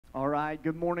right,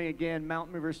 good morning again,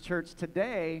 Mountain Movers Church.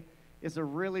 Today is a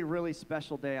really, really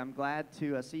special day. I'm glad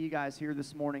to see you guys here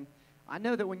this morning. I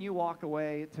know that when you walk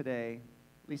away today,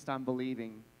 at least I'm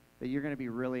believing, that you're going to be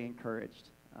really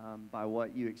encouraged by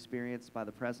what you experienced, by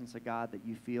the presence of God that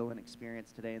you feel and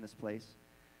experience today in this place.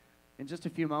 In just a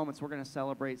few moments, we're going to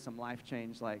celebrate some life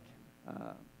change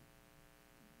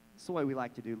it's the way we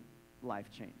like to do life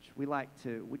change. We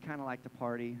kind of like to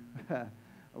party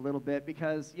a little bit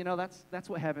because, you know, that's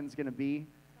what heaven's going to be,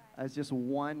 is just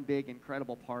one big,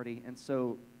 incredible party. And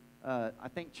so I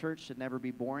think church should never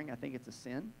be boring. I think it's a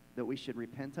sin that we should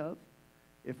repent of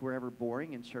if we're ever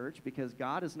boring in church, because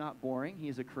God is not boring.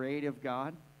 He's a creative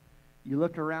God. You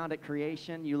look around at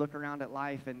creation, you look around at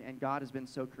life, and God has been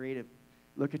so creative.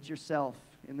 Look at yourself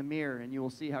in the mirror, and you will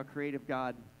see how creative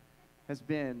God has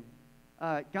been.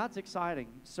 God's exciting.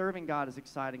 Serving God is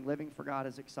exciting. Living for God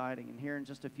is exciting. And here in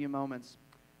just a few moments,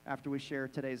 after we share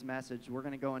today's message, we're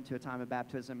going to go into a time of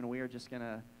baptism, and we are just going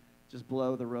to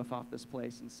blow the roof off this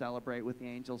place and celebrate with the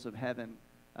angels of heaven.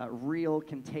 Real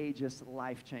contagious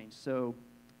life change. So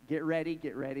get ready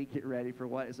for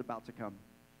what is about to come.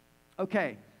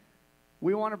 Okay,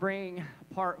 we want to bring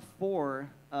part 4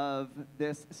 of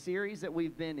this series that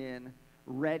we've been in,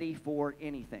 Ready for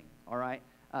Anything, all right?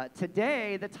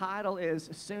 Today, the title is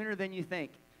Sooner Than You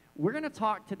Think. We're going to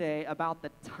talk today about the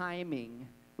timing.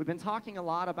 We've been talking a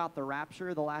lot about the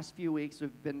rapture the last few weeks.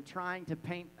 We've been trying to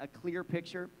paint a clear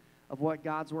picture of what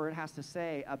God's Word has to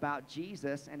say about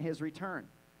Jesus and His return.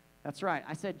 That's right.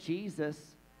 I said Jesus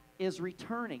is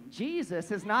returning.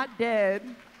 Jesus is not dead.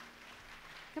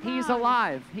 He's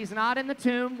alive. He's not in the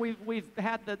tomb. We've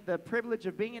had the privilege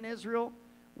of being in Israel.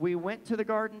 We went to the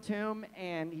garden tomb,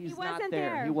 and He's not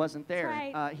there. He wasn't there.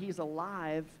 Right. He's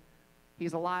alive.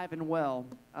 He's alive and well,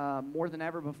 more than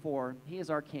ever before. He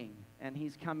is our King, and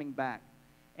He's coming back.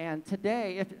 And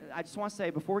today, I just want to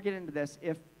say, before we get into this,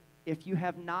 if you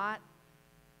have not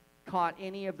caught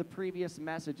any of the previous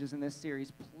messages in this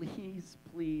series,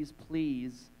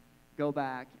 please go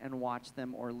back and watch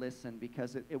them or listen,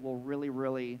 because it will really,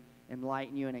 really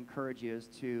enlighten you and encourage you as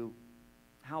to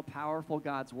how powerful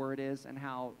God's Word is and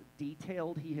how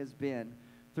detailed He has been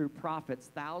through prophets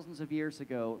thousands of years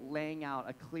ago, laying out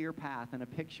a clear path and a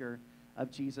picture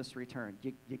of Jesus' return.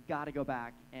 You got to go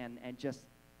back and just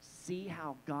see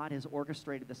how God has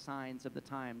orchestrated the signs of the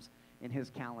times in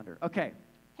His calendar. Okay.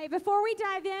 Hey, before we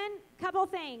dive in, couple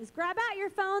things. Grab out your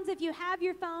phones if you have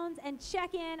your phones and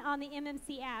check in on the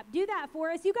MMC app. Do that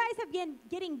for us. You guys have been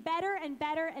getting better and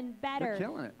better and better. You're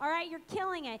killing it. All right, you're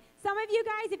killing it. Some of you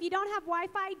guys, if you don't have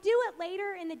Wi-Fi, do it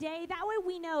later in the day. That way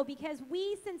we know, because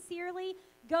we sincerely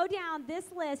go down this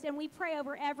list and we pray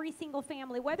over every single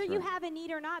family, whether you have a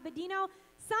need or not. But do you know,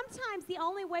 sometimes the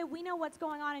only way we know what's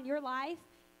going on in your life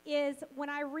is when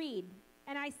I read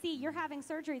and I see you're having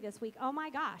surgery this week. Oh my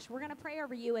gosh, we're going to pray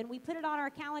over you, and we put it on our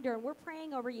calendar, and we're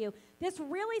praying over you. This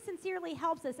really sincerely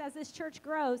helps us as this church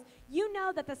grows. You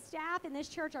know that the staff in this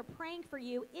church are praying for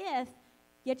you if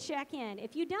you check in.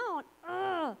 If you don't,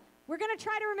 we're going to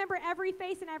try to remember every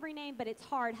face and every name, but it's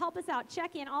hard. Help us out.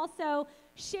 Check in. Also,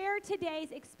 share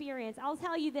today's experience. I'll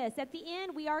tell you this. At the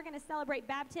end, we are going to celebrate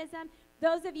baptism.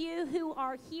 Those of you who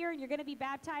are here and you're going to be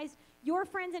baptized, your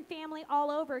friends and family all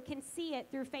over can see it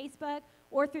through Facebook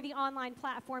or through the online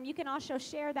platform. You can also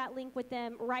share that link with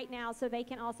them right now so they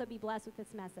can also be blessed with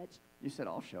this message. You said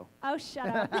I'll show. Oh, shut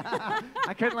up.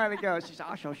 I couldn't let it go. She said,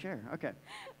 I'll share. Okay.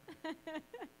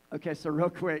 Okay, so real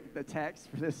quick, the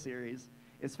text for this series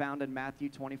is found in Matthew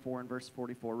 24 and verse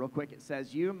 44. Real quick, it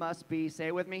says, you must be, say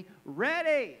it with me,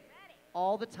 ready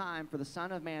all the time, for the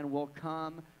Son of Man will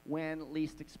come when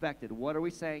least expected. What are we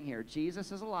saying here?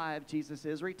 Jesus is alive, Jesus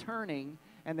is returning,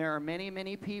 and there are many,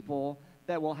 many people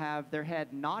that will have their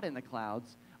head not in the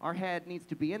clouds. Our head needs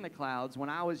to be in the clouds. When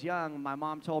I was young, my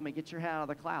mom told me, get your head out of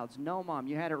the clouds. No, Mom,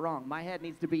 you had it wrong. My head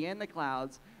needs to be in the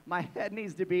clouds. My head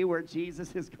needs to be where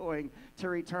Jesus is going to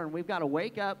return. We've got to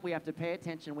wake up. We have to pay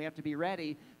attention. We have to be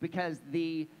ready, because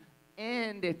the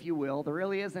end, if you will, there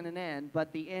really isn't an end,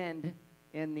 but the end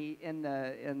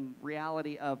in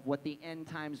reality of what the end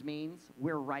times means,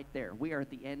 we're right there. We are at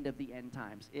the end of the end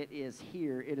times. It is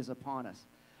here. It is upon us.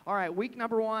 All right, week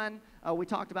number 1, we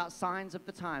talked about signs of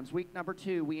the times. Week number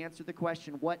 2, we answered the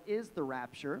question, what is the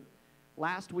rapture?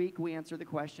 Last week, we answered the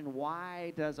question,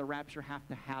 why does a rapture have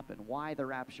to happen? Why the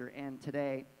rapture? And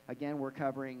today, again, we're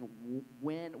covering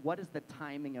what is the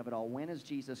timing of it all? When is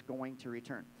Jesus going to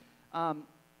return?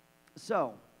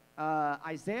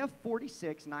 Isaiah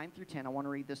 46, 9 through 10, I want to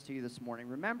read this to you this morning.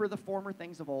 Remember the former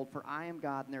things of old, for I am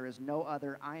God and there is no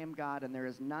other. I am God and there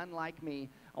is none like me.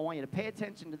 I want you to pay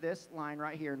attention to this line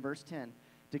right here in verse 10.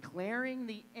 Declaring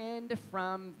the end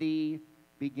from the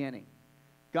beginning.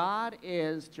 God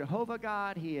is Jehovah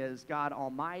God. He is God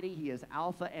Almighty. He is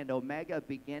Alpha and Omega,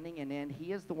 beginning and end.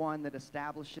 He is the one that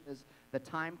establishes the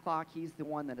time clock. He's the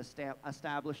one that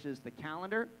establishes the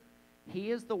calendar.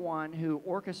 He is the one who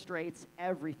orchestrates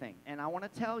everything. And I want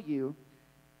to tell you,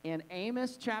 in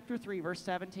Amos chapter 3, verse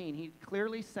 17, he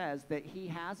clearly says that he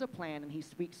has a plan, and he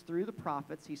speaks through the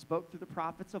prophets. He spoke through the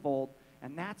prophets of old,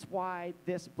 and that's why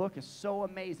this book is so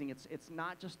amazing. It's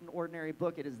not just an ordinary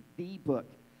book. It is the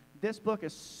book. This book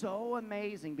is so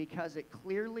amazing because it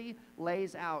clearly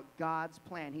lays out God's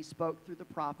plan. He spoke through the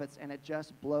prophets, and it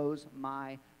just blows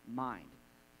my mind.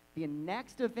 The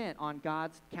next event on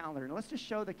God's calendar, and let's just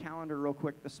show the calendar real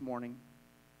quick this morning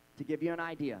to give you an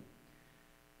idea.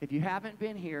 If you haven't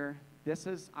been here,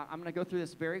 I'm going to go through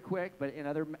this very quick, but in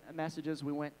other messages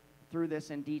we went through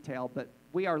this in detail, but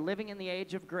we are living in the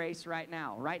age of grace right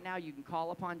now. Right now you can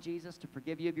call upon Jesus to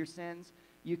forgive you of your sins.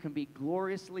 You can be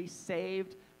gloriously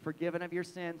saved, forgiven of your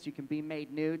sins. You can be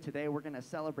made new. Today we're going to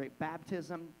celebrate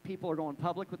baptism. People are going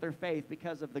public with their faith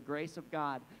because of the grace of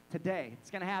God today. It's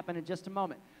going to happen in just a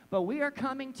moment. But we are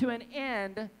coming to an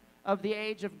end of the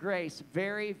age of grace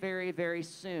very, very, very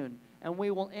soon. And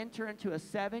we will enter into a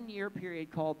 7-year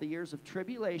period called the years of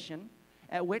tribulation,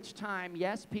 at which time,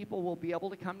 yes, people will be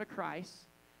able to come to Christ.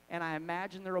 And I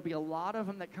imagine there will be a lot of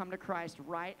them that come to Christ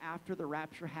right after the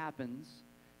rapture happens,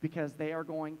 because they are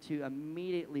going to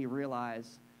immediately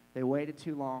realize they waited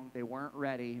too long, they weren't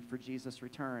ready for Jesus'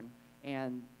 return,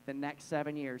 and the next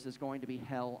 7 years is going to be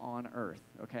hell on earth,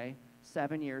 okay?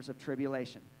 7 years of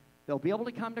tribulation. They'll be able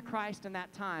to come to Christ in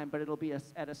that time, but it'll be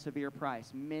at a severe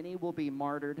price. Many will be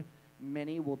martyred,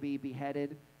 many will be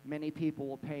beheaded, many people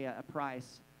will pay a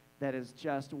price that is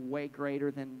just way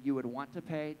greater than you would want to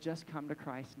pay. Just come to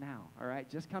Christ now, all right?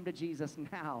 Just come to Jesus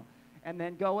now, and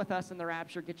then go with us in the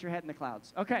rapture. Get your head in the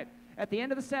clouds. Okay, at the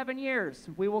end of the 7 years,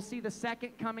 we will see the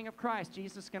second coming of Christ.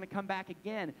 Jesus is going to come back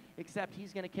again, except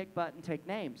he's going to kick butt and take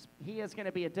names. He is going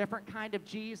to be a different kind of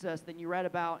Jesus than you read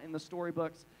about in the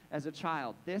storybooks as a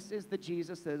child. This is the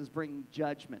Jesus that is bringing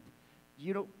judgment.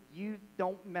 You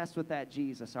don't mess with that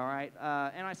Jesus, all right?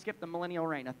 And I skipped the millennial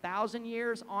reign. 1,000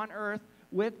 years on earth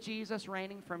with Jesus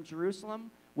reigning from Jerusalem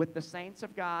with the saints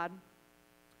of God,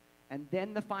 and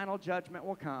then the final judgment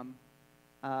will come.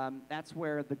 That's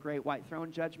where the great white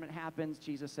throne judgment happens.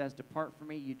 Jesus says, "Depart from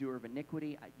me, you doer of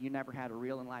iniquity. You never had a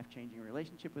real and life-changing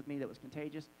relationship with me that was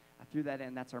contagious." I threw that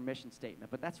in. That's our mission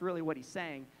statement. But that's really what he's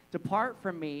saying. Depart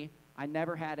from me. I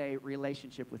never had a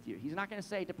relationship with you. He's not going to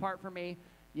say, "Depart from me.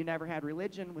 You never had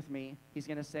religion with me." He's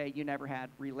going to say, "You never had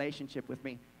relationship with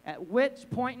me." At which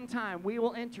point in time, we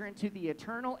will enter into the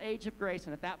eternal age of grace.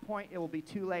 And at that point, it will be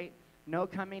too late. No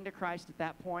coming to Christ at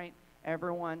that point.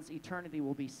 Everyone's eternity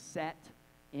will be set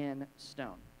in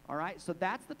stone. All right? So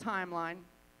that's the timeline.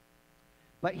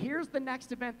 But here's the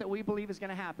next event that we believe is going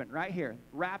to happen right here.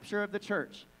 Rapture of the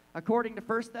church. According to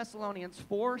 1 Thessalonians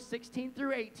 4, 16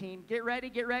 through 18. Get ready,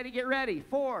 get ready, get ready.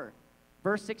 4,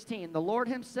 verse 16. The Lord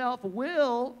himself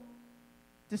will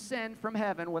descend from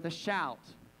heaven with a shout,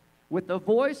 with the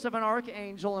voice of an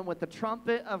archangel, and with the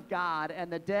trumpet of God,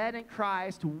 and the dead in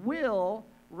Christ will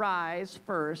rise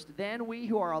first. Then we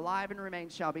who are alive and remain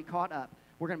shall be caught up.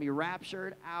 We're going to be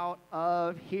raptured out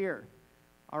of here.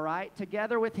 All right?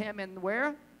 Together with him in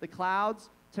where? The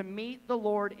clouds, to meet the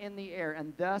Lord in the air.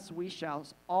 And thus we shall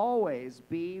always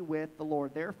be with the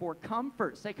Lord. Therefore,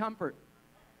 comfort. Say comfort.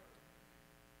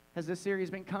 Has this series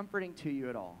been comforting to you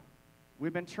at all?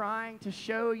 We've been trying to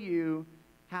show you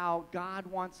how God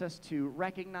wants us to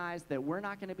recognize that we're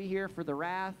not going to be here for the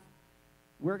wrath.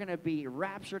 We're going to be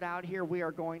raptured out here. We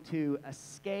are going to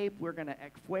escape. We're going to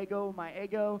fuego my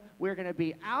ego. We're going to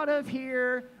be out of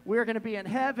here. We're going to be in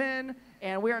heaven.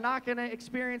 And we are not going to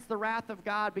experience the wrath of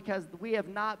God because we have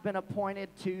not been appointed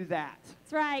to that.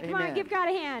 That's right. Come on, give God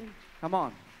a hand. Come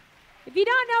on. If you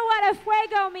don't know what a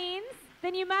fuego means,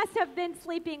 then you must have been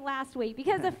sleeping last week,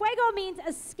 because a fuego means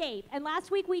escape. And last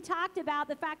week we talked about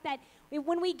the fact that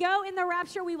when we go in the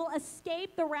rapture, we will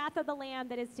escape the wrath of the Lamb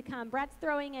that is to come. Brett's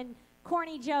throwing in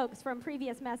corny jokes from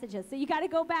previous messages, so you got to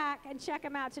go back and check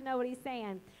him out to know what he's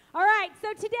saying. All right,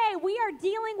 so today we are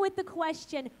dealing with the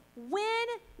question, when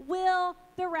will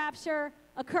the rapture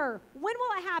occur? When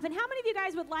will it happen? How many of you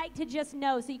guys would like to just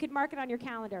know so you could mark it on your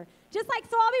calendar? Just like,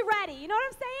 so I'll be ready. You know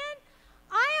what I'm saying?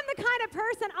 I am the kind of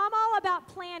person, I'm all about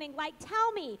planning. Like,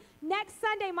 tell me, next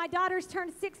Sunday my daughters turn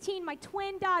 16, my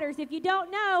twin daughters. If you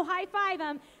don't know, high five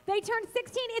them. They turn 16.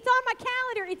 It's on my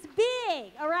calendar. It's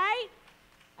big, all right?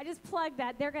 I just plugged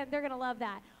that. They're gonna love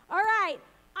that. All right.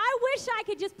 I wish I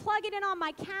could just plug it in on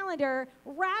my calendar,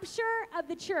 rapture of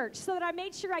the church, so that I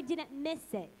made sure I didn't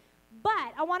miss it.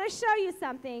 But I want to show you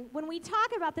something. When we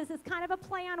talk about this, it's kind of a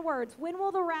play on words. When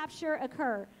will the rapture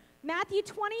occur? Matthew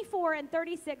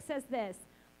 24:36 says this,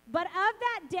 but of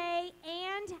that day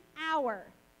and hour,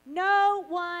 no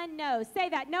one knows. Say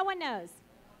that, no one knows.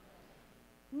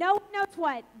 No one knows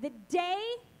what? The day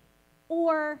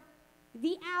or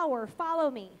the hour.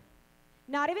 Follow me.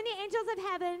 Not even the angels of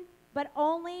heaven, but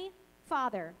only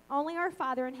Father. Only our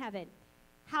Father in heaven.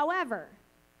 However,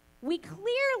 we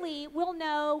clearly will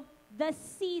know the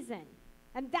season.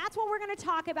 And that's what we're going to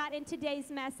talk about in today's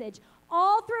message.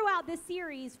 All throughout this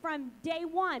series, from day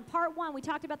one, part one, we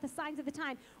talked about the signs of the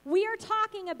time. We are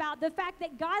talking about the fact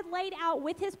that God laid out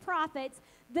with his prophets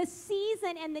the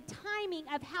season and the timing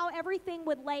of how everything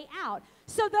would lay out.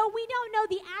 So though we don't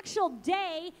know the actual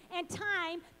day and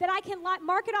time that I can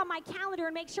mark it on my calendar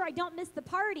and make sure I don't miss the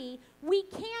party, we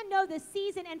can know the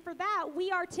season, and for that,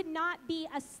 we are to not be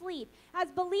asleep.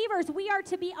 As believers, we are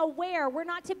to be aware. We're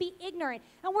not to be ignorant.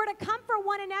 And we're to comfort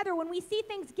one another when we see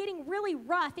things getting really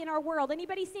rough in our world.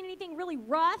 Anybody seen anything really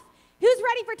rough? Who's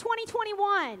ready for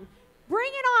 2021?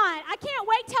 Bring it on. I can't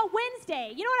wait till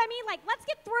Wednesday. You know what I mean? Like, let's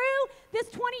get through this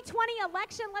 2020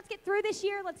 election. Let's get through this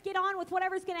year. Let's get on with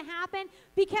whatever's going to happen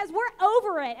because we're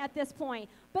over it at this point.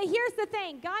 But here's the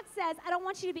thing. God says, I don't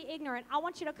want you to be ignorant. I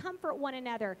want you to comfort one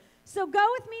another. So go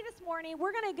with me this morning.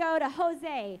 We're going to go to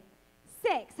Hosea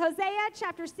 6. Hosea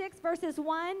chapter 6, verses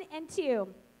 1 and 2.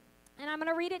 And I'm going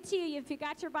to read it to you. If you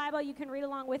got your Bible, you can read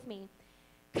along with me.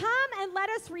 Come and let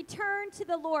us return to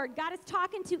the Lord. God is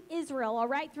talking to Israel, all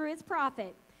right, through his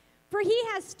prophet. For he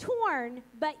has torn,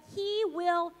 but he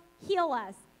will heal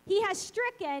us. He has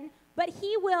stricken, but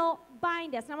he will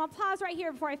bind us. And I'm going to pause right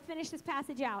here before I finish this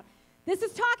passage out. This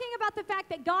is talking about the fact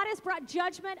that God has brought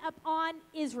judgment upon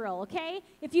Israel, okay?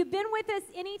 If you've been with us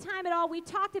any time at all, we've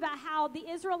talked about how the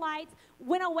Israelites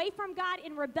went away from God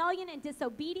in rebellion and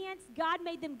disobedience. God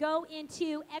made them go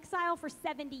into exile for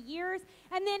 70 years.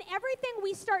 And then everything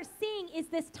we start seeing is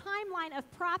this timeline of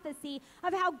prophecy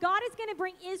of how God is going to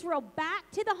bring Israel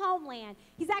back to the homeland.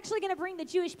 He's actually going to bring the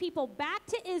Jewish people back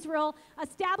to Israel,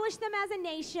 establish them as a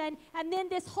nation, and then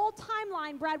this whole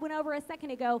timeline Brad went over a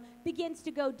second ago begins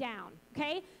to go down.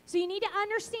 Okay? So you need to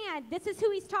understand this is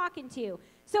who he's talking to.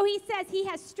 So he says he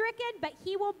has stricken, but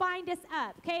he will bind us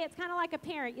up. Okay? It's kind of like a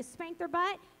parent. You spank their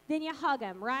butt, then you hug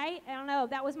them, right? I don't know.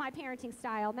 That was my parenting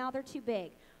style. Now they're too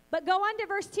big. But go on to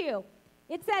verse 2.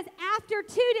 It says, after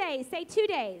 2 days, say 2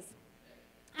 days.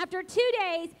 After 2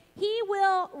 days, he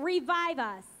will revive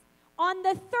us. On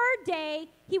the third day,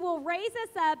 he will raise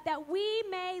us up that we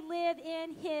may live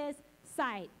in his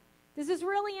sight. This is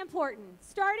really important.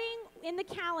 Starting in the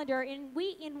calendar, in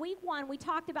week 1, we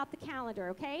talked about the calendar,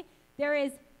 okay? There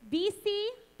is BC,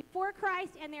 before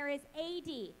Christ, and there is AD,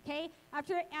 okay?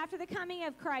 After the coming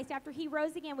of Christ, after he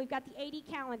rose again, we've got the AD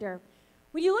calendar.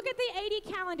 When you look at the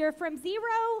AD calendar, from 0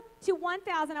 to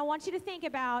 1,000, I want you to think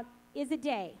about is a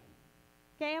day.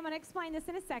 Okay, I'm going to explain this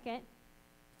in a second.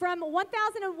 From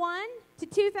 1001 to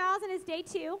 2000 is day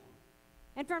 2,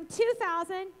 and from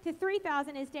 2000 to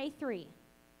 3000 is day 3.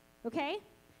 Okay?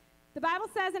 The Bible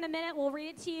says in a minute, we'll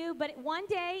read it to you, but 1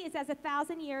 day is as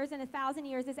 1,000 years, and 1,000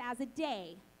 years is as a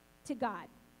day to God.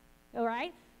 All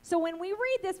right? So when we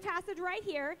read this passage right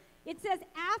here, it says,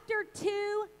 after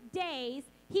 2 days,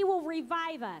 he will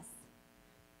revive us.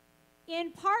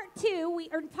 In part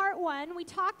 1, we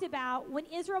talked about when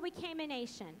Israel became a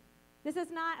nation. This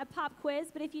is not a pop quiz,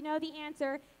 but if you know the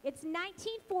answer, it's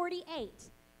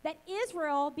 1948 that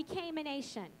Israel became a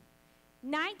nation.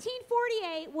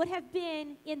 1948 would have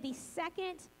been in the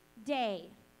second day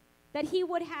that he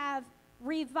would have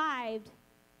revived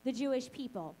the Jewish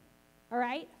people. All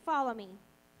right? Follow me.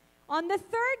 On the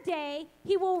third day,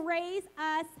 he will raise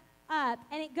us up.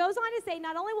 And it goes on to say,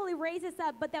 not only will he raise us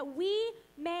up, but that we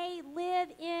may live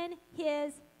in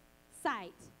his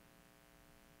sight.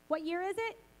 What year is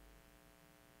it?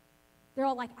 They're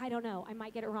all like, I don't know. I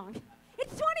might get it wrong.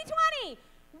 It's 2020.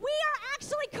 We are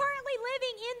actually currently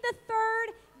living in the third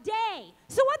day.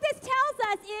 So what this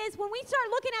tells us is when we start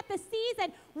looking at the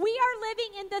season, we are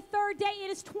living in the third day.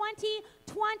 It is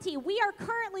 2020. We are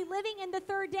currently living in the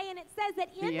third day, and it says that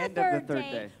in the third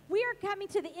day, we are coming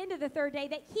to the end of the third day,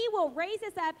 that he will raise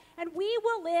us up, and we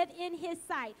will live in his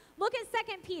sight. Look at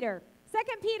 2 Peter. 2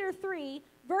 Peter 3,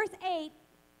 verse 8,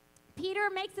 Peter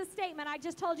makes a statement I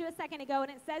just told you a second ago,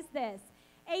 and it says this.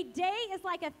 A day is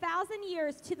like 1,000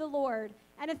 years to the Lord,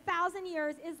 and 1,000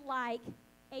 years is like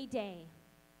a day.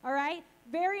 All right?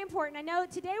 Very important. I know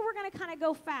today we're going to kind of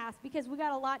go fast because we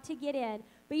got a lot to get in,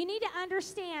 but you need to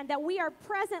understand that we are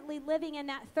presently living in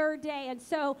that third day. And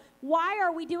so why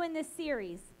are we doing this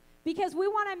series? Because we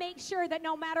want to make sure that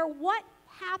no matter what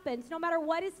happens, no matter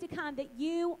what is to come, that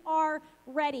you are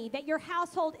ready, that your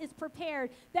household is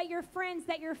prepared, that your friends,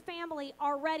 that your family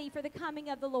are ready for the coming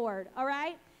of the Lord, all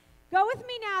right? Go with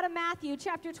me now to Matthew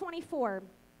chapter 24.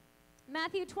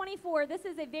 Matthew 24, this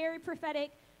is a very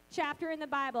prophetic chapter in the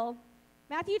Bible.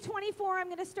 Matthew 24, I'm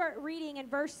going to start reading in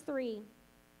verse 3.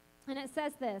 And it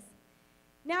says this.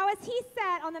 Now, as he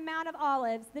sat on the Mount of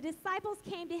Olives, the disciples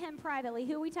came to him privately.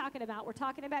 Who are we talking about? We're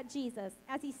talking about Jesus.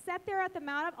 As he sat there at the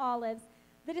Mount of Olives,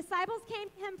 the disciples came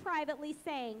to him privately,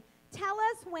 saying, "Tell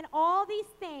us when all these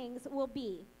things will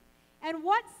be, and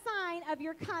what sign of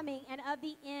your coming and of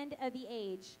the end of the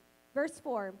age." Verse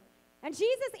 4. And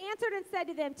Jesus answered and said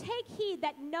to them, "Take heed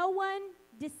that no one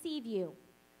deceive you.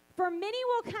 For many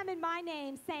will come in my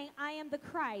name, saying, 'I am the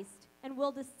Christ,' and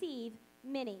will deceive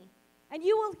many. And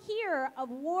you will hear of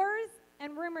wars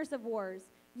and rumors of wars.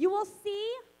 You will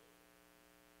see,"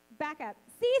 back up,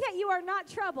 "see that you are not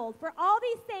troubled, for all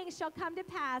these things shall come to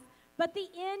pass, but the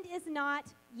end is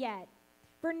not yet.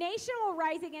 For nation will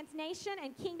rise against nation,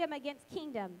 and kingdom against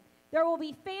kingdom. There will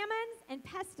be famines and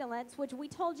pestilence," which we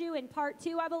told you in part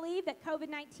 2, I believe, that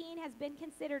COVID-19 has been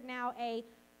considered now a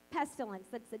pestilence.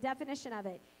 That's the definition of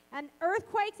it. "And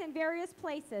earthquakes in various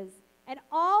places. And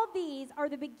all these are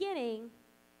the beginning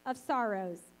of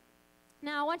sorrows."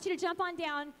 Now, I want you to jump on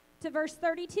down to verse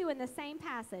 32 in the same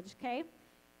passage, okay?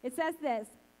 It says this,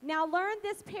 "Now learn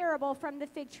this parable from the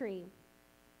fig tree.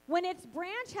 When its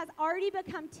branch has already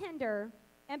become tender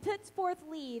and puts forth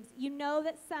leaves, you know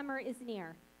that summer is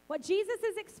near." What Jesus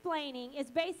is explaining is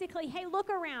basically, hey, look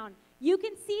around. You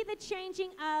can see the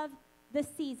changing of the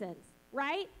seasons,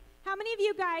 right? How many of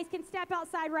you guys can step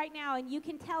outside right now and you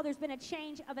can tell there's been a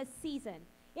change of a season?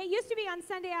 It used to be on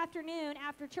Sunday afternoon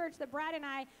after church that Brad and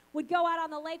I would go out on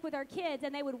the lake with our kids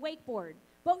and they would wakeboard.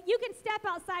 But you can step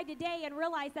outside today and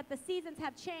realize that the seasons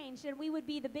have changed, and we would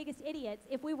be the biggest idiots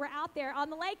if we were out there on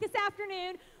the lake this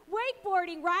afternoon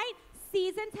wakeboarding, right?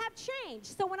 Seasons have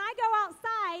changed. So when I go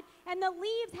outside and the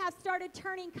leaves have started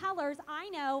turning colors, I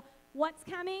know what's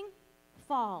coming?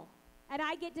 Fall. And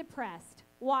I get depressed.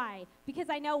 Why? Because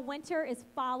I know winter is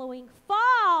following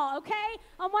fall, okay?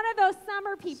 I'm one of those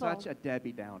summer people. Such a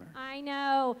Debbie Downer. I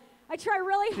know. I try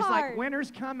really She's hard. like, "Winter's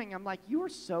coming." I'm like, "You are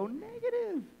so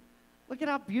negative. Look at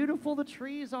how beautiful the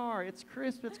trees are. It's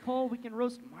crisp, it's cold, we can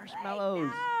roast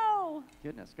marshmallows." No.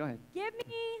 Goodness, go ahead. Give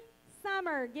me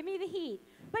summer. Give me the heat.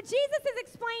 But Jesus is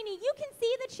explaining, you can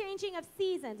see the changing of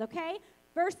seasons, okay?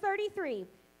 Verse 33.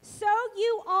 "So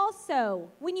you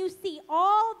also, when you see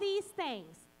all these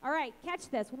things," all right, catch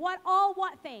this. What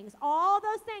things? All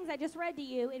those things I just read to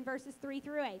you in verses 3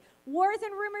 through 8. Wars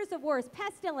and rumors of wars,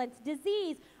 pestilence,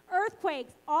 disease,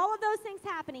 earthquakes, all of those things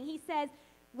happening. He says,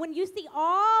 when you see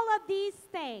all of these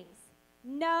things,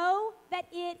 know that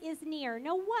it is near.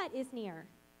 Know what is near,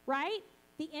 right?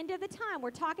 The end of the time.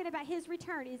 We're talking about his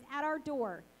return is at our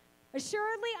door.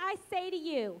 "Assuredly, I say to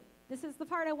you," this is the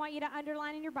part I want you to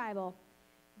underline in your Bible,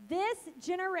 "this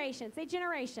generation," say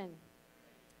generation,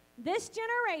 "this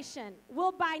generation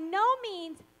will by no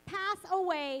means pass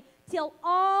away till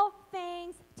all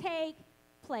things take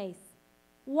place."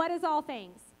 What is all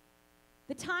things?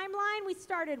 The timeline we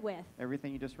started with.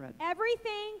 Everything you just read.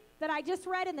 Everything that I just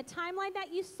read in the timeline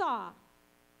that you saw.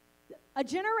 A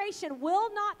generation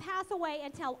will not pass away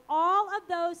until all of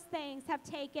those things have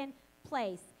taken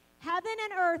place. Heaven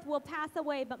and earth will pass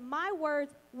away, but my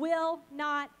words will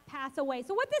not pass away.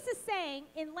 So what this is saying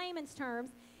in layman's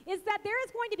terms is that there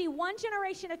is going to be one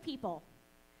generation of people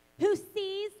who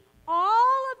sees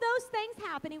all of those things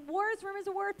happening, wars, rumors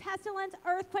of wars, pestilence,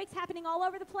 earthquakes happening all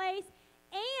over the place,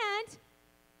 and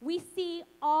we see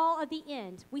all of the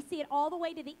end. We see it all the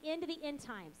way to the end of the end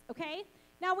times, okay?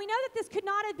 Now, we know that this could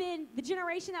not have been the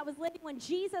generation that was living when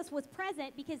Jesus was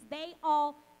present because they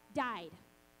all died.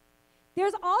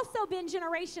 There's also been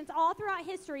generations all throughout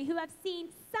history who have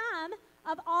seen some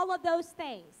of all of those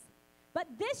things.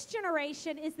 But this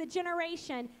generation is the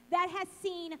generation that has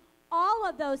seen all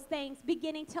of those things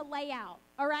beginning to lay out,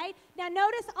 all right? Now,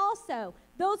 notice also,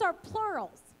 those are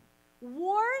plurals.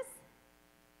 Wars,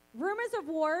 rumors of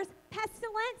wars,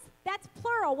 pestilence, that's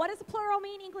plural. What does plural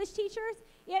mean, English teachers?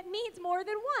 It means more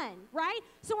than one, right?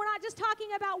 So we're not just talking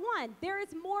about one. There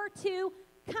is more to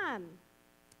come,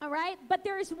 all right? But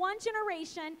there is one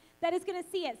generation that is going to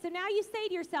see it. So now you say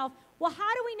to yourself, well,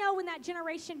 how do we know when that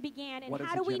generation began, and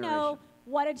how do we know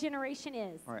what a generation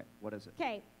is? All right, what is it?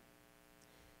 Okay.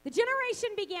 The generation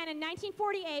began in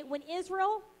 1948 when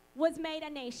Israel was made a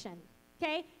nation.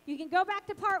 Okay, you can go back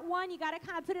to part 1. You got to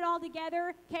kind of put it all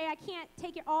together. Okay, I can't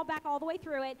take it all back all the way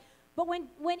through it. But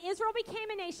when Israel became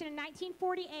a nation in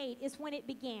 1948 is when it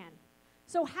began.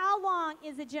 So how long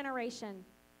is a generation?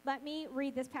 let me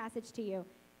read this passage to you.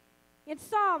 In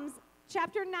Psalms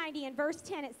chapter 90 and verse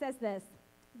 10, it says this: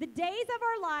 "The days of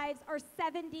our lives are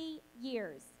 70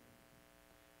 years."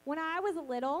 When I was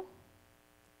little,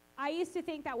 I used to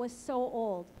think that was so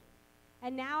old.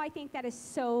 And now I think that is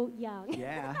so young.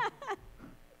 Yeah.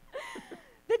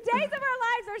 The days of our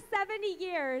lives are 70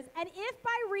 years, and if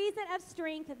by reason of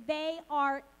strength they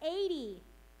are 80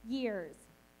 years.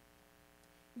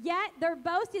 Yet their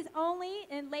boast is only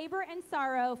in labor and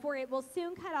sorrow, for it will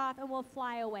soon cut off and will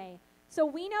fly away. So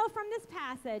we know from this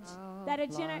passage that a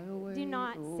do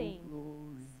not sing.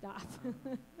 Glory. Stop.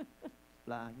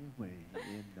 Fly away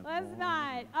in the Let's morning.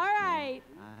 not. All right.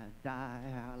 I die,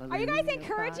 hallelujah. Are you guys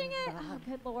encouraging it? by Oh,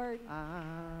 good Lord.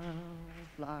 I'll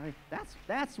fly.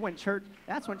 That's when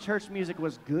church music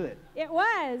was good. It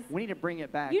was. We need to bring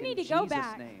it back. You in need to go Jesus'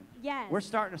 back. name. Yes. We're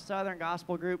starting a Southern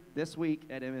gospel group this week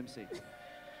at MMC.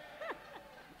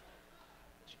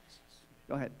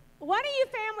 Go ahead. One of you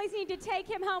families need to take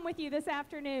him home with you this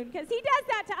afternoon, because he does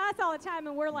that to us all the time,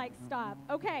 and we're like, stop.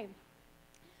 Okay.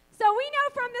 So we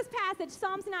know from this passage,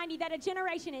 Psalms 90, that a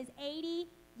generation is 80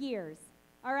 years.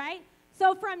 All right?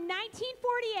 So from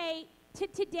 1948 to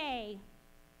today,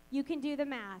 you can do the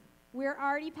math. We're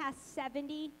already past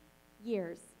 70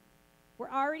 years.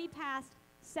 We're already past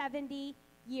 70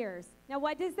 years. Now,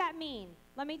 what does that mean?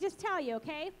 Let me just tell you,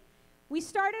 okay? We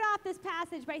started off this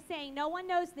passage by saying no one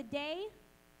knows the day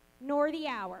nor the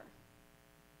hour.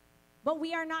 But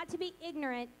we are not to be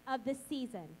ignorant of the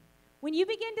season. When you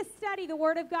begin to study the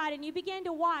Word of God and you begin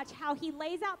to watch how He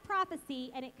lays out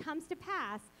prophecy and it comes to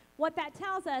pass, what that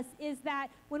tells us is that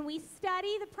when we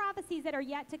study the prophecies that are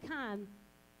yet to come,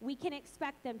 we can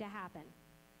expect them to happen.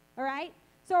 All right?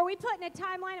 So are we putting a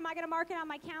timeline? Am I going to mark it on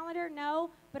my calendar?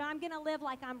 No, but I'm going to live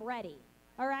like I'm ready.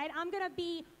 All right? I'm going to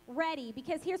be ready,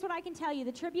 because here's what I can tell you.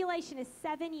 The tribulation is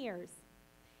 7 years.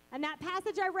 And that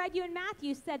passage I read you in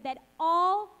Matthew said that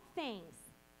all things,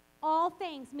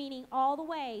 meaning all the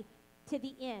way to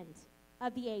the end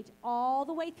of the age, all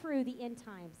the way through the end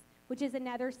times, which is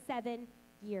another 7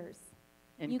 years.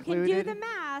 You can do the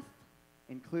math.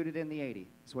 Included in the 80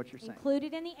 is what you're saying.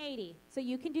 Included in the 80. So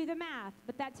you can do the math,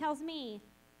 but that tells me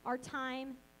our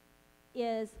time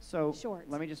is short. So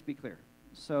let me just be clear.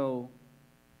 So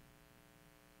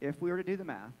if we were to do the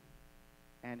math,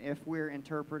 and if we're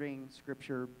interpreting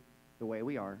Scripture the way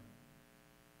we are,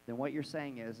 then what you're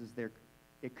saying is there,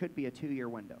 it could be a 2-year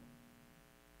window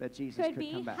that Jesus could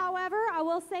come back. However, I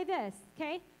will say this,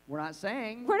 okay? We're not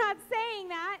saying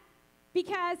that,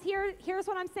 because here's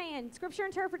what I'm saying. Scripture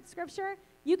interprets Scripture.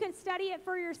 You can study it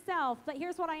for yourself, but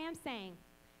here's what I am saying.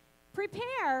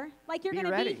 Prepare like you're going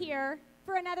to be here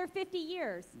for another 50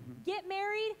 years. Mm-hmm. Get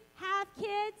married, have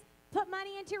kids, put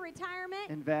money into retirement.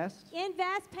 Invest,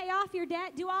 pay off your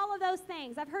debt, do all of those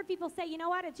things. I've heard people say, you know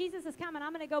what, if Jesus is coming,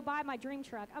 I'm going to go buy my dream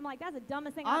truck. I'm like, that's the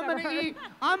dumbest thing I've ever heard.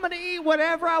 I'm going to eat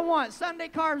whatever I want. Sunday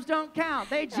carbs don't count.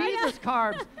 They Jesus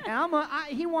carbs. And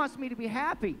he wants me to be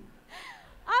happy.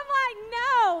 I'm like,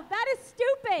 no, that is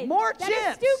stupid. More chips.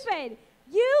 That is stupid.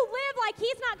 You live like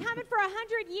He's not coming for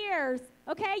 100 years,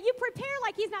 okay? You prepare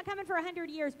like He's not coming for 100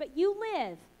 years, but you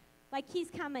live like He's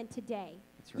coming today.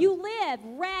 Right. You live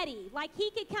ready, like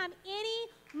He could come any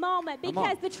moment,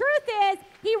 because the truth is,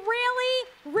 He really,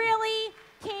 really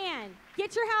can.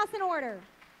 Get your house in order.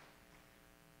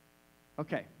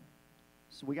 Okay,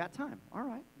 so we got time. All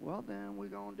right, well then we're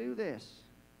going to do this.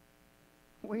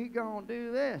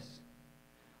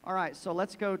 All right, so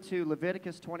let's go to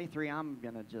Leviticus 23. I'm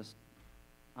going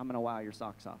to wow your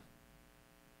socks off,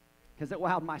 because it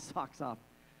wowed my socks off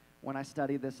when I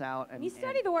studied this out. And you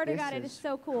study the Word of God, it is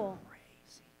so cool. Crazy.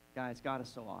 Guys, God is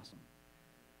so awesome.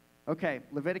 Okay,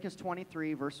 Leviticus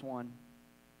 23, verse 1.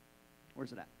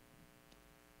 Where's it at?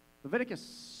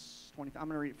 Leviticus 23. I'm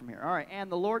going to read it from here. All right,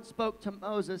 and the Lord spoke to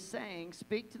Moses, saying,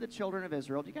 speak to the children of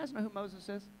Israel. Do you guys know who Moses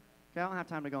is? Okay, I don't have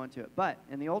time to go into it. But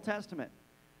in the Old Testament,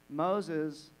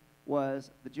 Moses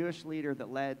was the Jewish leader that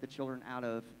led the children out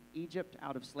of Egypt,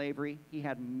 out of slavery. He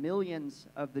had millions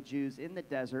of the Jews in the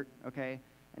desert, okay?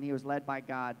 And he was led by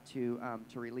God to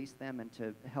release them and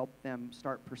to help them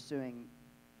start pursuing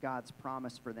God's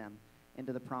promise for them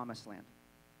into the promised land.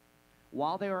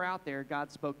 While they were out there, God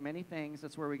spoke many things.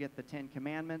 That's where we get the 10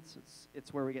 Commandments.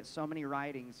 It's where we get so many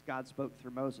writings God spoke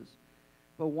through Moses.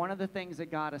 But one of the things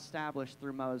that God established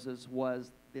through Moses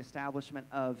was the establishment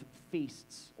of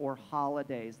feasts or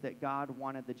holidays that God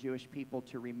wanted the Jewish people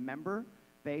to remember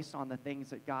based on the things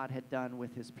that God had done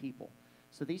with His people.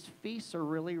 So these feasts are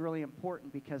really, really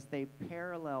important because they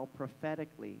parallel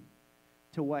prophetically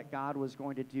to what God was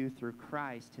going to do through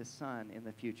Christ, his son, in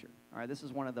the future. All right, this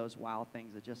is one of those wow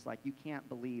things that just like you can't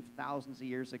believe thousands of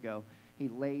years ago, he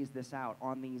lays this out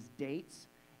on these dates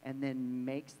and then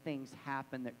makes things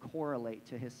happen that correlate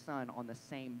to his son on the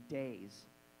same days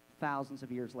thousands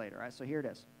of years later. All right, so here it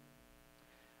is.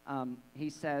 He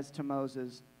says to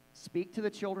Moses, speak to the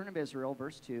children of Israel,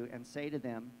 verse 2, and say to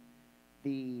them,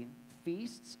 the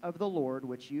feasts of the Lord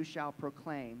which you shall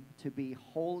proclaim to be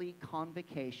holy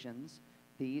convocations,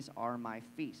 these are my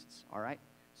feasts. All right?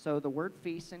 So the word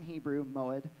feast in Hebrew,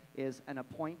 moed, is an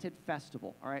appointed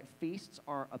festival. All right? Feasts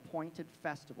are appointed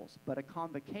festivals, but a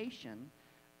convocation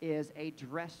is a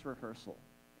dress rehearsal.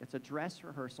 It's a dress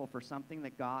rehearsal for something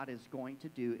that God is going to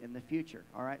do in the future.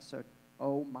 All right? So,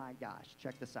 oh my gosh,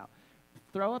 check this out.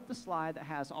 Throw up the slide that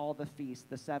has all the feasts,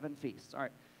 the 7 feasts. All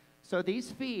right. So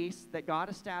these feasts that God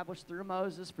established through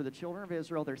Moses for the children of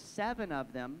Israel, there's 7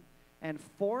 of them, and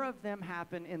 4 of them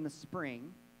happen in the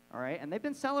spring, all right? And they've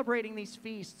been celebrating these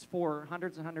feasts for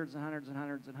hundreds and hundreds and hundreds and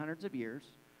hundreds and hundreds of years.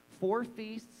 4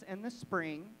 feasts in the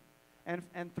spring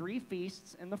and 3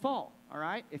 feasts in the fall, all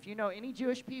right? If you know any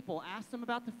Jewish people, ask them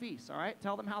about the feasts, all right?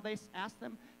 Ask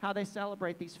them how they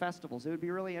celebrate these festivals. It would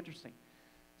be really interesting.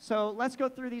 So let's go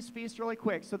through these feasts really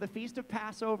quick. So the Feast of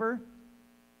Passover,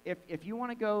 if you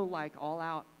want to go like all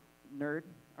out nerd,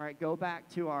 all right, go back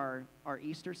to our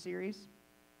Easter series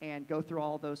and go through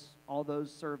all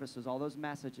those services, all those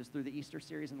messages through the Easter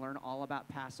series and learn all about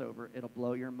Passover. It'll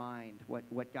blow your mind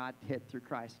what God did through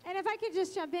Christ. And if I could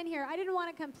just jump in here, I didn't want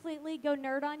to completely go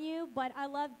nerd on you, but I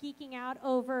love geeking out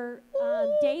over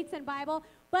dates and Bible.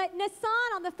 But Nisan,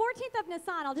 on the 14th of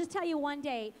Nisan, I'll just tell you one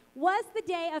date, was the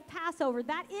day of Passover.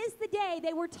 That is the day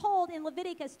they were told in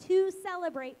Leviticus to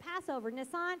celebrate Passover.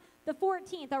 Nisan, the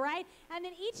 14th, all right? And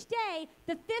then each day,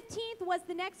 the 15th was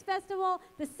the next festival,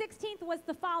 the 16th was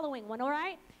the following one, all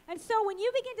right? And so when you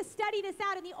begin to study this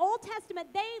out in the Old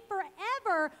Testament, they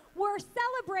forever were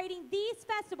celebrating these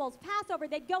festivals. Passover,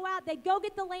 they'd go out, they'd go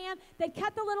get the lamb, they'd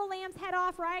cut the little lamb's head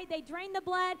off, right? They'd drain the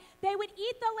blood, they would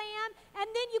eat the lamb, and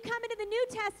then you come into the New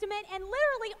Testament, and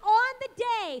literally on the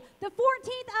day, the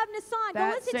 14th of Nisan, go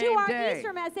listen to our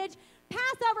Easter message,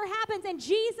 Passover happens, and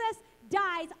Jesus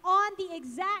dies on the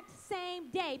exact same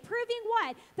day, proving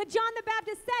what? That John the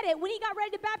Baptist said it when he got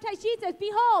ready to baptize Jesus.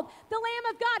 Behold, the Lamb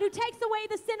of God who takes away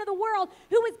the sin of the world,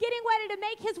 who was getting ready to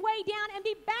make his way down and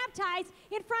be baptized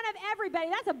in front of everybody.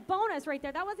 That's a bonus right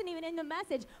there. That wasn't even in the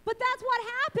message. But that's what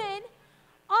happened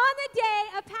on the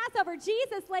day of Passover.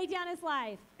 Jesus laid down his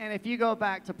life. And if you go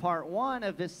back to part 1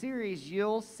 of this series,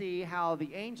 you'll see how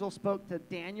the angel spoke to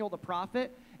Daniel the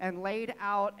prophet and laid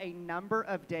out a number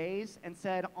of days and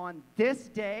said, on this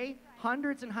day,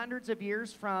 hundreds and hundreds of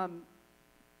years from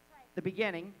the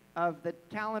beginning of the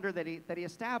calendar that he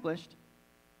established,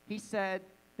 he said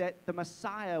that the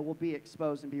Messiah will be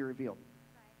exposed and be revealed.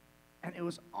 And it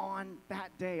was on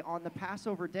that day, on the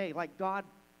Passover day, like God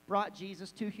brought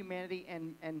Jesus to humanity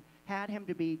and had him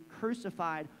to be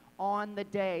crucified on the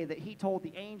day that he told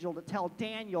the angel to tell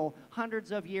Daniel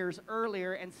hundreds of years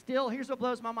earlier. And still, here's what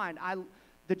blows my mind.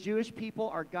 The Jewish people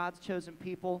are God's chosen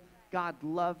people. God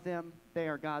loved them. They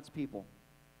are God's people.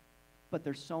 But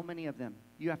there's so many of them.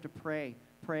 You have to pray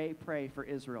for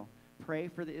Israel. Pray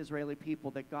for the Israeli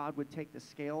people that God would take the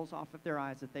scales off of their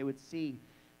eyes, that they would see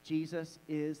Jesus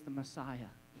is the Messiah.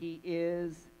 He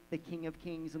is the King of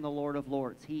Kings and the Lord of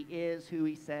Lords. He is who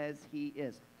he says he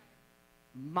is.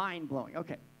 Mind-blowing.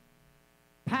 Okay.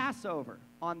 Passover.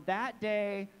 On that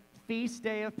day, feast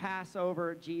day of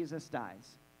Passover, Jesus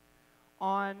dies.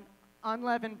 On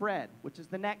unleavened bread, which is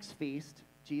the next feast,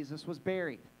 Jesus was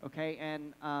buried, okay?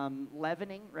 And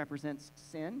leavening represents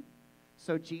sin.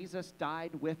 So Jesus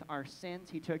died with our sins.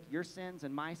 He took your sins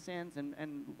and my sins, and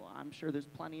I'm sure there's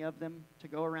plenty of them to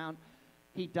go around.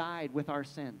 He died with our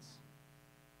sins.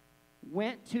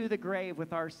 Went to the grave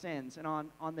with our sins. And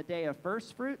on the day of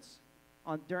first fruits,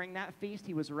 during that feast,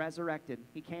 he was resurrected.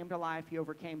 He came to life. He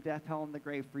overcame death, hell, and the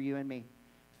grave for you and me.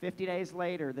 50 days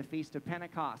later, the Feast of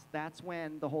Pentecost, that's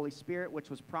when the Holy Spirit, which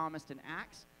was promised in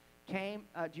Acts, came.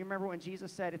 Do you remember when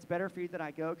Jesus said, it's better for you that I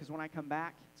go, because when I come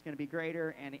back, it's going to be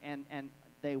greater, and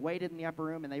they waited in the upper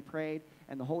room, and they prayed,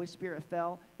 and the Holy Spirit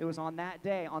fell. It was on that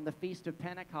day, on the Feast of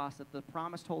Pentecost, that the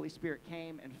promised Holy Spirit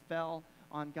came and fell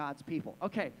on God's people.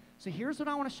 Okay, so here's what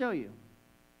I want to show you.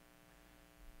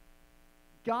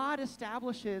 God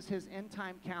establishes his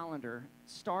end-time calendar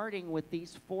starting with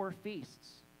these 4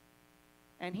 feasts.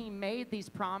 And he made these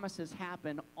promises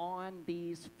happen on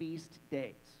these feast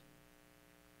days.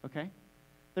 Okay?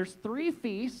 There's 3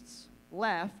 feasts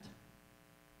left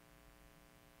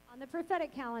on the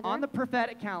prophetic calendar. On the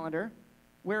prophetic calendar,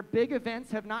 where big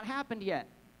events have not happened yet.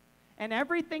 And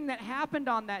everything that happened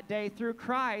on that day through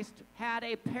Christ had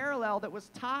a parallel that was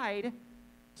tied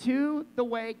to the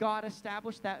way God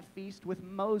established that feast with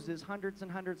Moses hundreds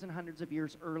and hundreds and hundreds of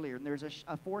years earlier. And there's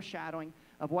a foreshadowing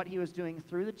of what he was doing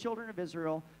through the children of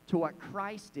Israel to what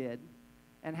Christ did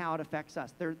and how it affects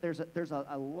us. There's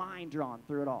a line drawn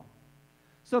through it all.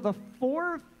 So the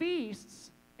 4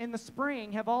 feasts in the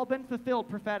spring have all been fulfilled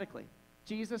prophetically.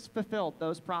 Jesus fulfilled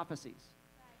those prophecies.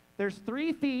 There's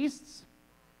 3 feasts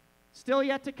still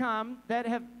yet to come that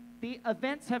the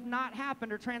events have not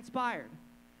happened or transpired.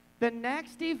 The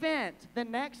next event, the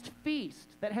next feast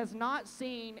that has not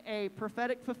seen a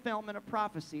prophetic fulfillment of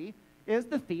prophecy is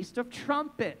the Feast of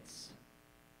Trumpets.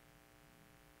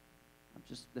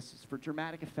 This is for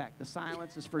dramatic effect. The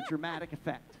silence is for dramatic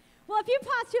effect. Well, if you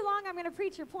pause too long, I'm going to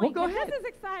preach your point. Well, go ahead. This is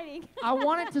exciting. I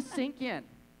want it to sink in.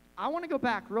 I want to go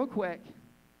back real quick.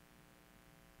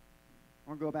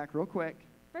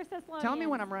 First Thessalonians. Tell me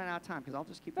when I'm running out of time, because I'll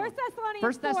just keep going.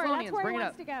 First Thessalonians 4, that's where bring it it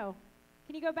wants up. to go.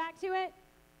 Can you go back to it?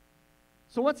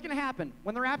 So what's going to happen?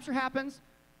 When the rapture happens,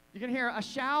 you're going to hear a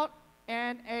shout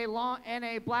and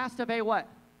a blast of a what?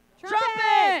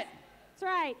 Trumpet! That's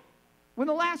right. When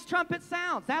the last trumpet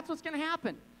sounds, that's what's going to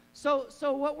happen. So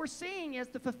what we're seeing is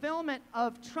the fulfillment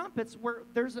of trumpets, where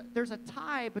there's a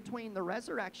tie between the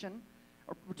resurrection,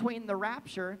 or between the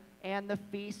rapture, and the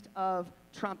Feast of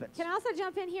Trumpets. Can I also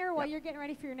jump in here while you're getting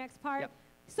ready for your next part? Yep.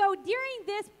 So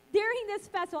during this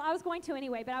festival, I was going to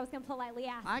anyway, but I was going to politely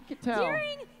ask. I could tell.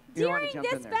 During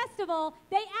this festival,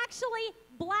 they actually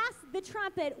blast the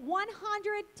trumpet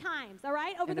 100 times, all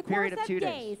right, over the course of 2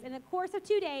 days. In the course of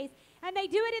 2 days, and they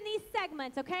do it in these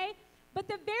segments, okay? But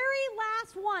the very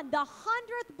last one, the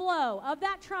 100th blow of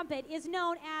that trumpet, is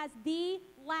known as the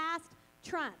last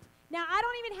trump. Now, I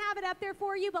don't even have it up there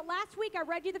for you, but last week I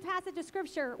read you the passage of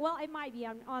Scripture. Well, it might be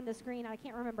on the screen. I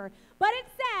can't remember. But it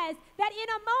says that in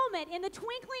a moment, in the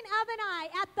twinkling of an eye,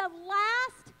 at the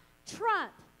last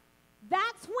trump,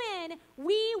 that's when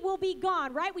we will be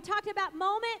gone, right? We talked about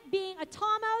moment being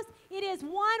atomos. It is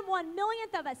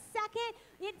 1/1,000,000th of a second.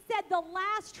 It said the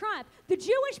last trump. The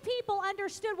Jewish people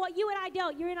understood what you and I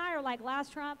don't. You and I are like,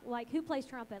 last trump? Like, who plays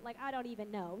trumpet? Like, I don't even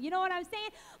know. You know what I'm saying?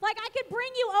 Like, I could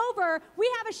bring you over.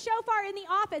 We have a shofar in the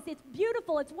office. It's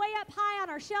beautiful. It's way up high on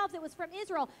our shelves. It was from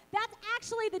Israel. That's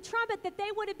actually the trumpet that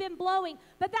they would have been blowing.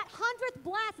 But that 100th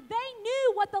blast, they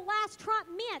knew what the last trump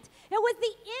meant. It was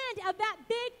the end of that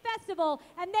big festival,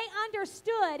 and they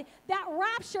understood that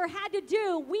rapture had to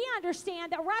do, we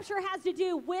understand that rapture has to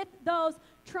do with those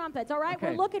trumpets, all right?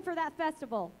 Okay. We're looking for that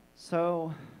festival.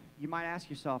 So you might ask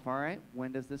yourself, all right,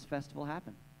 when does this festival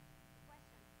happen?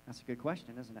 That's a good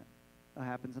question, isn't it? It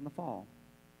happens in the fall.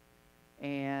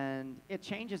 And it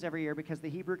changes every year because the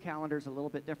Hebrew calendar is a little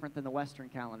bit different than the Western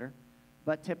calendar.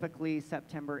 But typically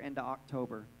September into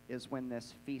October is when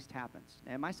this feast happens.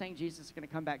 Now, am I saying Jesus is going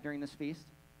to come back during this feast?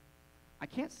 I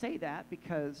can't say that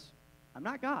because I'm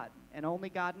not God, and only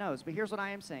God knows. But here's what I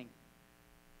am saying.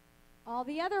 All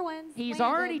the other ones. He's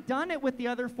landed. already done it with the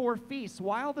other 4 feasts.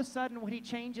 Why all of a sudden would he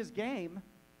change his game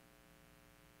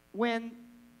when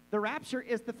the rapture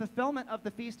is the fulfillment of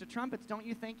the Feast of Trumpets? Don't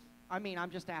you think, I'm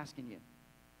just asking you.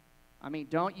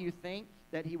 Don't you think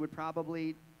that he would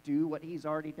probably do what he's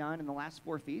already done in the last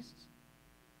 4 feasts?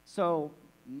 So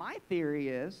my theory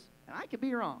is, and I could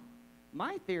be wrong,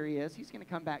 my theory is he's going to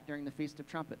come back during the Feast of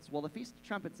Trumpets. Well, the Feast of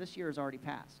Trumpets this year is already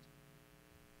passed.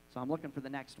 So I'm looking for the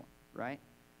next one, right?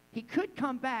 He could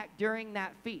come back during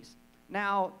that feast.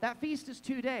 Now, that feast is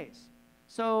 2 days.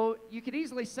 So you could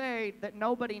easily say that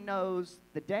nobody knows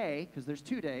the day, because there's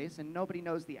 2 days, and nobody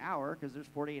knows the hour, because there's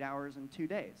 48 hours and 2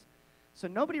 days. So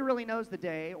nobody really knows the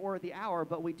day or the hour,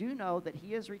 but we do know that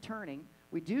he is returning.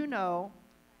 We do know,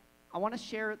 I want to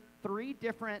share 3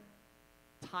 different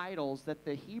titles that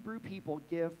the Hebrew people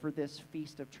give for this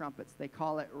Feast of Trumpets. They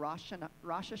call it Rosh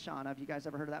Hashanah. Have you guys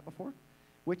ever heard of that before?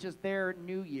 Which is their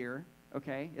new year,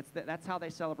 okay? That's how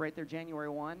they celebrate their January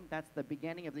 1. That's the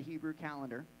beginning of the Hebrew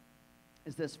calendar,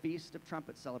 is this Feast of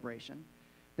Trumpets celebration.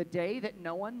 The day that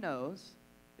no one knows,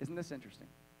 isn't this interesting?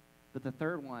 But the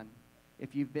third one,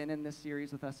 if you've been in this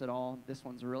series with us at all, this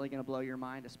one's really going to blow your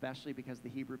mind, especially because the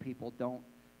Hebrew people don't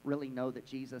really know that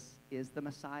Jesus is the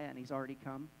Messiah and he's already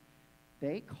come.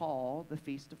 They call the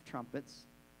Feast of Trumpets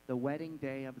the wedding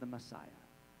day of the Messiah.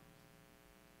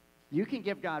 You can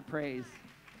give God praise.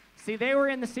 See, they were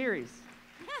in the series.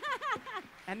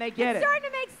 And they get It's starting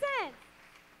to make sense.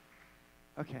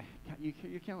 Okay,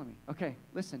 you're killing me. Okay,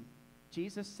 listen.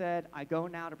 Jesus said, I go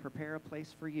now to prepare a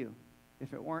place for you.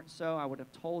 If it weren't so, I would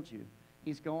have told you.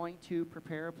 He's going to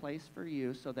prepare a place for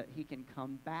you so that he can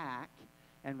come back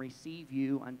and receive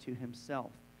you unto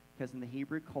himself. Because in the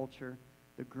Hebrew culture,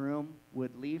 The groom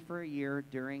would leave for a year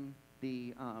during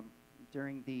the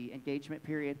engagement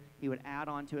period. He would add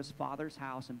on to his father's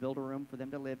house and build a room for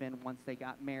them to live in once they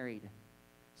got married.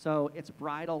 So it's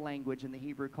bridal language in the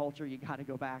Hebrew culture. You got to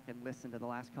go back and listen to the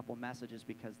last couple messages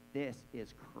because this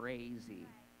is crazy.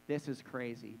 This is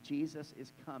crazy. Jesus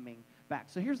is coming back.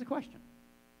 So here's the question.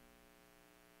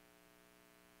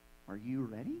 Are you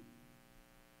ready?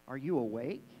 Are you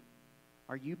awake?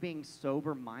 Are you being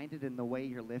sober-minded in the way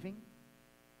you're living?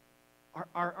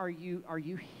 Are you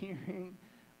hearing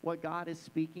what God is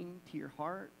speaking to your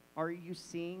heart? Are you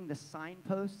seeing the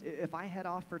signposts? If I head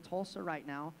off for Tulsa right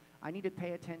now, I need to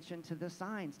pay attention to the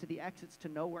signs, to the exits, to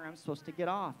know where I'm supposed to get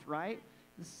off, right?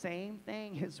 The same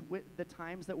thing is with the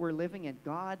times that we're living in.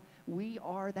 God, we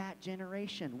are that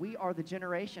generation. We are the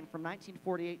generation from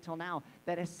 1948 till now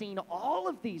that has seen all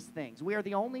of these things. We are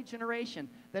the only generation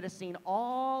that has seen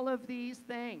all of these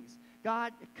things.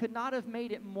 God could not have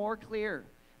made it more clear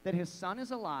that his Son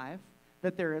is alive,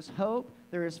 that there is hope,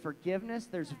 there is forgiveness,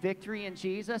 there's victory in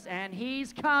Jesus, and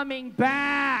he's coming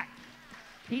back.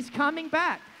 He's coming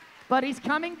back. But he's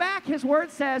coming back, his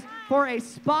word says, for a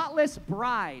spotless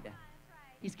bride.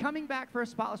 He's coming back for a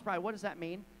spotless bride. What does that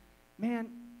mean? Man,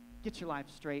 get your life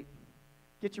straight.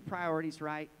 Get your priorities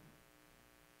right.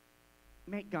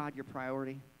 Make God your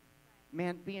priority.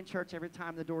 Man, be in church every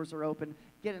time the doors are open.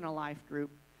 Get in a life group.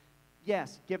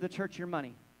 Yes, give the church your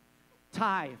money.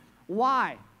 Tithe.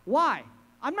 Why? Why?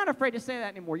 I'm not afraid to say that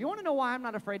anymore. You want to know why I'm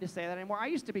not afraid to say that anymore? I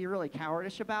used to be really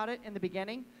cowardish about it in the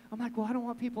beginning. I'm like, well, I don't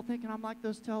want people thinking I'm like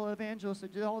those televangelists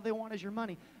that all they want is your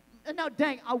money. No,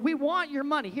 dang, we want your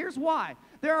money. Here's why.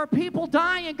 There are people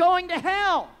dying and going to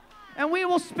hell. And we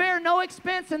will spare no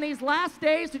expense in these last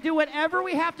days to do whatever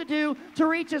we have to do to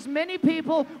reach as many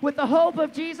people with the hope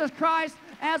of Jesus Christ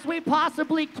as we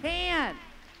possibly can.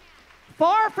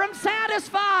 Far from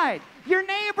satisfied. Your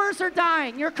neighbors are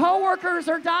dying. Your coworkers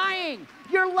are dying.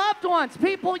 Your loved ones,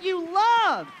 people you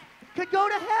love, could go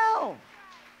to hell.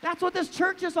 That's what this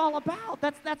church is all about.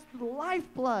 That's the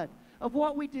lifeblood of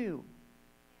what we do.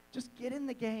 Just get in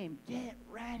the game. Get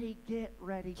ready, get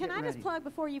ready, Can I just plug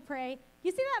before you pray?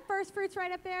 You see that first fruits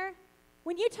right up there?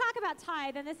 When you talk about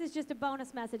tithe, and this is just a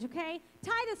bonus message, okay?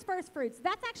 Tithe is first fruits.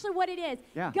 That's actually what it is.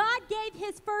 Yeah. God gave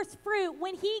his first fruit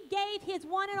when he gave his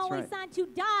one and only Son to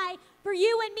die for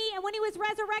you and me. And when he was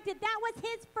resurrected, that was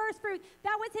his first fruit.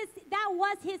 That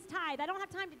was his tithe. I don't have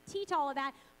time to teach all of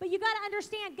that, but you got to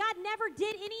understand, God never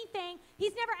did anything.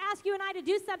 He's never asked you and I to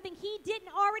do something he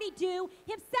didn't already do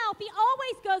himself. He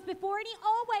always goes before, and he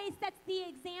always sets the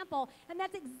example. And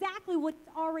that's exactly what's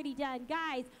already done.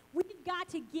 Guys, we've got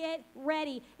to get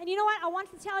ready. And you know what? I want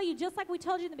to tell you, just like we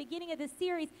told you in the beginning of this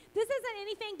series, this isn't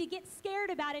anything to get scared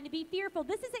about and to be fearful.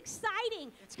 This is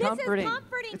exciting. It's this comforting. is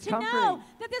comforting It's to comforting. know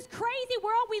that this crazy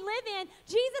world we live in,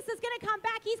 Jesus is going to come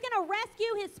back. He's going to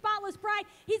rescue his spotless bride.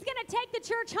 He's going to take the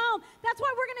church home. That's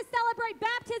why we're going to celebrate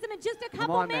baptism in just a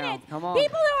couple minutes. Come on.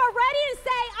 People who are ready to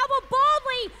say, I will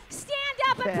boldly stand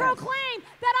up and Yes. proclaim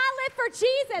that I live for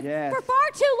Jesus. Yes. For far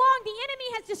too long, the enemy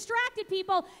has distracted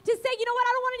people to say, you know what,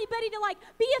 I don't want anybody to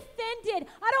be offended.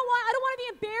 I don't want to be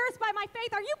embarrassed by my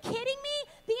faith. Are you kidding me?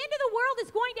 The end of the world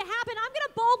is going to happen. I'm going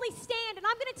to boldly stand and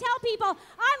I'm going to tell people,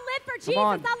 I live for Jesus.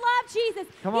 on. I love Jesus.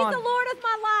 Come He's on. the Lord of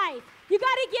my life. You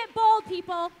got to get bold,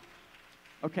 people.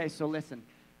 Okay, so listen.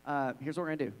 Here's what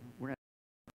we're going to do. We're going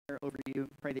to pray over you,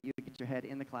 pray that you get your head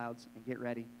in the clouds and get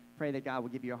ready. Pray that God will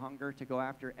give you a hunger to go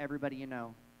after everybody you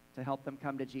know, to help them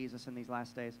come to Jesus in these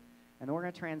last days. And then we're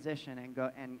going to transition and go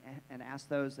and ask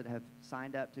those that have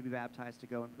signed up to be baptized to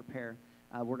go and prepare.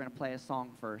 We're going to play a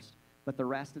song first, but the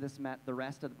rest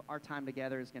of our time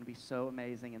together is going to be so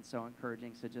amazing and so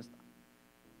encouraging. So just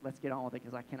let's get on with it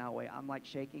because I cannot wait. I'm like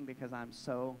shaking because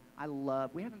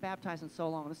we haven't baptized in so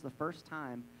long. This is the first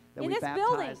time that we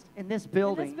baptized in this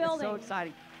building. It's so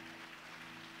exciting.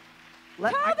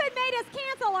 COVID made us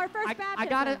cancel our first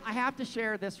baptism. I have to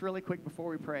share this really quick before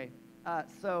we pray.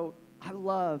 So I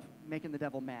love making the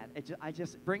devil mad. It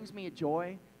just brings me a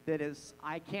joy that is,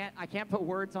 I can't put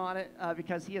words on it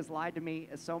because he has lied to me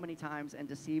so many times and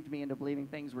deceived me into believing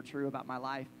things were true about my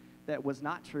life that was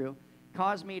not true.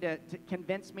 Caused me to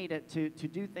convince me to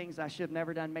do things I should have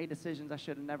never done, made decisions I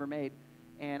should have never made.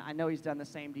 And I know he's done the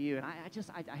same to you. And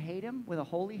I hate him with a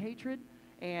holy hatred.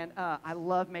 And I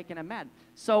love making him mad.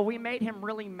 So we made him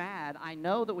really mad. I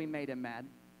know that we made him mad.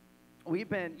 We've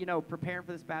been, preparing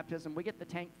for this baptism. We get the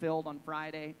tank filled on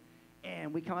Friday,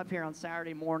 and we come up here on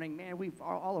Saturday morning. Man,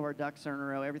 all of our ducks are in a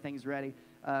row. Everything's ready.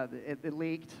 It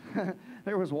leaked.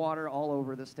 There was water all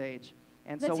over the stage.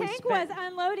 And the so tank was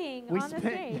unloading on the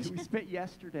stage. We spent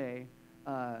yesterday.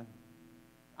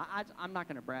 I'm not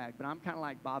going to brag, but I'm kind of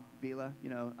like Bob Vila,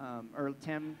 or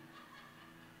Tim.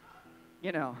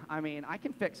 I mean, I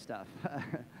can fix stuff.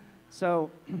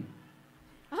 So I'm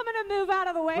going to move out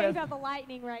of the way with, of the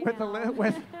lightning right with now.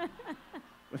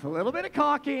 With a little bit of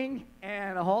caulking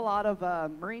and a whole lot of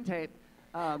marine tape,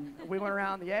 we went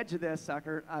around the edge of this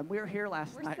sucker. We were here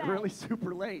last night really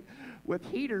super late with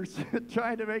heaters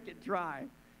trying to make it dry,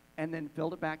 and then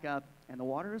filled it back up, and the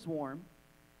water is warm.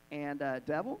 And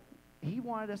Devil, he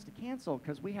wanted us to cancel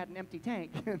because we had an empty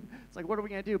tank. It's like, what are we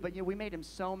going to do? But we made him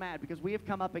so mad because we have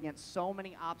come up against so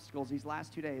many obstacles these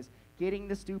last 2 days getting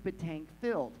the stupid tank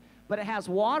filled. But it has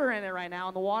water in it right now,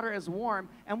 and the water is warm.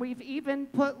 And we've even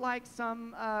put like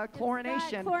some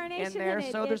chlorination in there,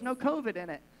 so there's no COVID in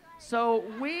it. So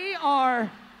we are,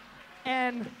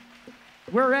 and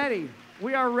we're ready.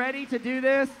 We are ready to do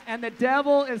this, and the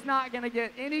devil is not going to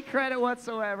get any credit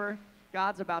whatsoever.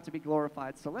 God's about to be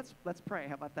glorified. So let's pray.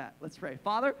 How about that? Let's pray.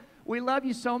 Father, we love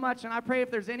you so much, and I pray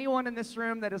if there's anyone in this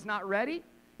room that is not ready,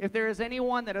 if there is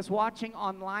anyone that is watching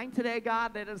online today,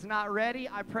 God, that is not ready,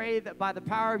 I pray that by the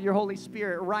power of your Holy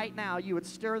Spirit right now, you would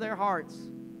stir their hearts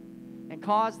and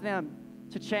cause them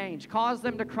to change, cause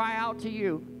them to cry out to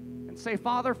you and say,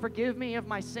 Father, forgive me of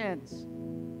my sins.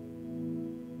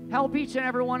 Help each and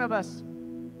every one of us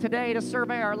today to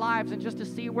survey our lives and just to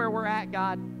see where we're at,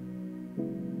 God.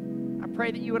 I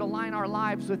pray that you would align our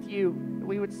lives with you, that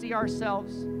we would see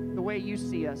ourselves the way you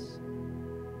see us.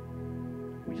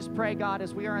 We just pray, God,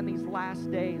 as we are in these last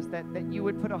days, that you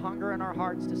would put a hunger in our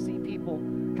hearts to see people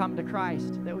come to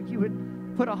Christ, that you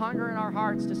would put a hunger in our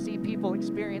hearts to see people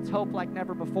experience hope like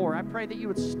never before. I pray that you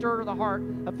would stir the heart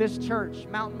of this church,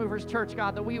 Mountain Movers Church,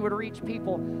 God, that we would reach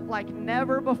people like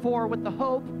never before with the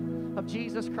hope of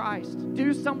Jesus Christ.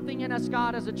 Do something in us,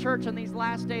 God, as a church in these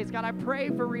last days. God, I pray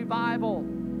for revival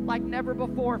like never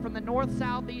before from the north,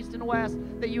 south, east, and west,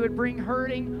 that you would bring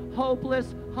hurting,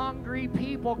 hopeless, hungry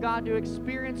people, God, to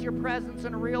experience your presence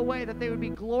in a real way, that they would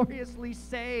be gloriously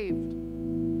saved,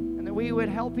 and that we would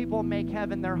help people make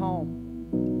heaven their home.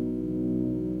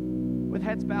 With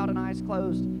heads bowed and eyes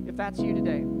closed, if that's you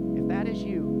today, if that is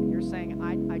you, and you're saying,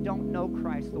 I don't know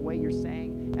Christ the way you're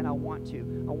saying, and I want you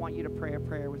to pray a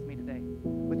prayer with me today.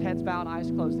 With heads bowed, eyes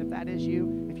closed, if that is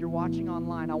you, if you're watching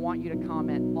online, I want you to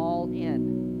comment all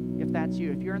in. If that's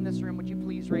you, if you're in this room, would you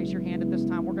please raise your hand at this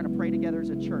time? We're going to pray together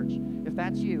as a church. If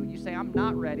that's you, you say, I'm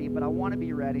not ready, but I want to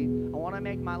be ready. I want to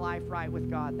make my life right with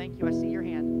God. Thank you. I see your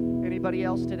hand. Anybody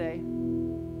else today?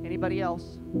 Anybody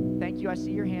else? Thank you. I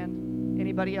see your hand.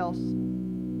 Anybody else?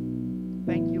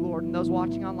 Thank you, Lord. And those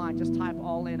watching online, just type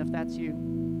all in if that's you.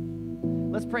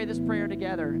 Let's pray this prayer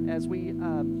together as we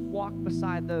walk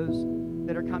beside those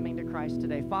that are coming to Christ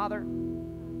today. Father,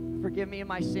 forgive me of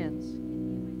my sins.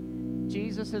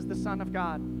 Jesus is the Son of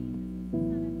God.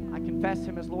 I confess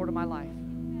him as Lord of my life.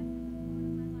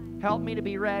 Help me to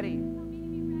be ready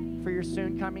for your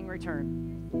soon coming return.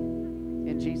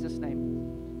 In Jesus'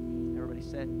 name. Everybody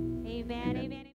said, Amen. Amen.